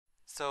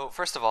So,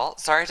 first of all,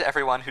 sorry to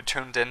everyone who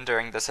tuned in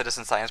during the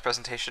citizen science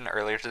presentation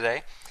earlier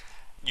today.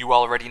 You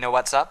already know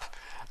what's up,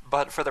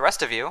 but for the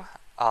rest of you,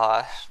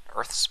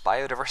 Earth's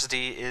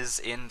biodiversity is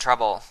in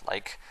trouble,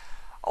 like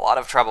a lot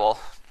of trouble,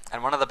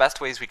 and one of the best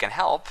ways we can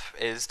help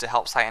is to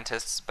help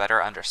scientists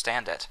better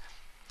understand it.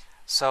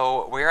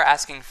 So, we're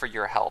asking for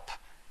your help,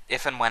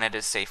 if and when it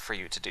is safe for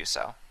you to do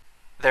so.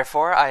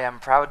 Therefore, I am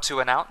proud to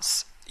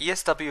announce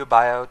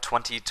ESWBio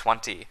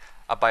 2020,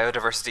 a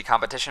biodiversity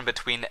competition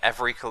between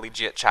every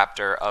collegiate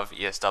chapter of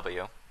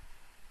ESW.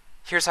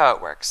 Here's how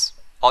it works.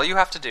 All you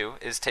have to do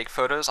is take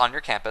photos on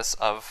your campus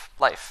of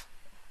life,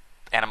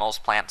 animals,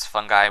 plants,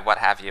 fungi, what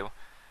have you,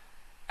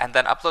 and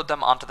then upload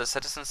them onto the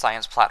citizen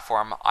science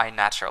platform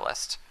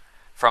iNaturalist.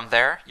 From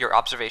there, your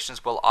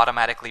observations will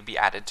automatically be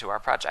added to our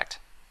project.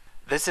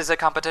 This is a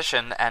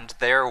competition, and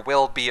there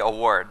will be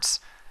awards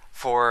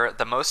for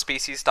the most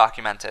species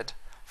documented,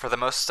 for the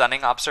most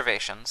stunning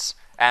observations,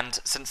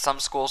 and since some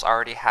schools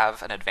already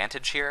have an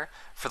advantage here,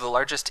 for the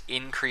largest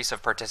increase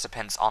of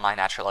participants on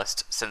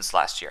iNaturalist since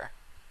last year.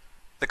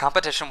 The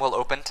competition will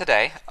open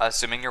today,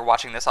 assuming you're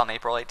watching this on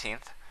April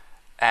 18th,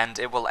 and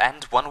it will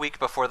end 1 week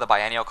before the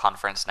biennial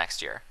conference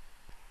next year.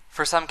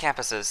 For some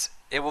campuses,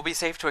 it will be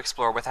safe to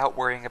explore without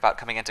worrying about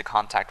coming into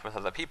contact with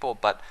other people,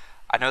 but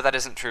I know that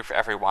isn't true for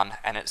everyone,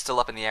 and it's still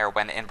up in the air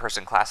when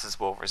in-person classes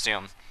will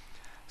resume.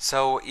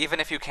 So even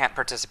if you can't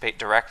participate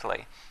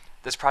directly,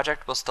 this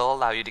project will still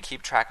allow you to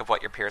keep track of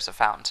what your peers have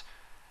found.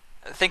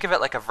 Think of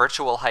it like a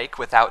virtual hike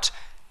without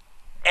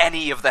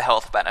any of the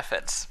health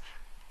benefits.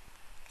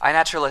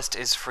 iNaturalist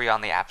is free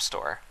on the App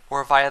Store,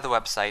 or via the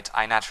website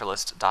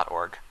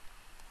inaturalist.org.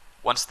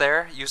 Once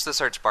there, use the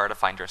search bar to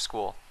find your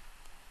school.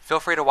 Feel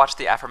free to watch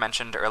the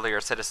aforementioned earlier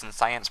citizen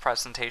science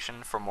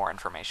presentation for more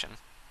information.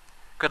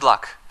 Good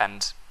luck,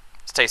 and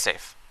stay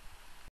safe.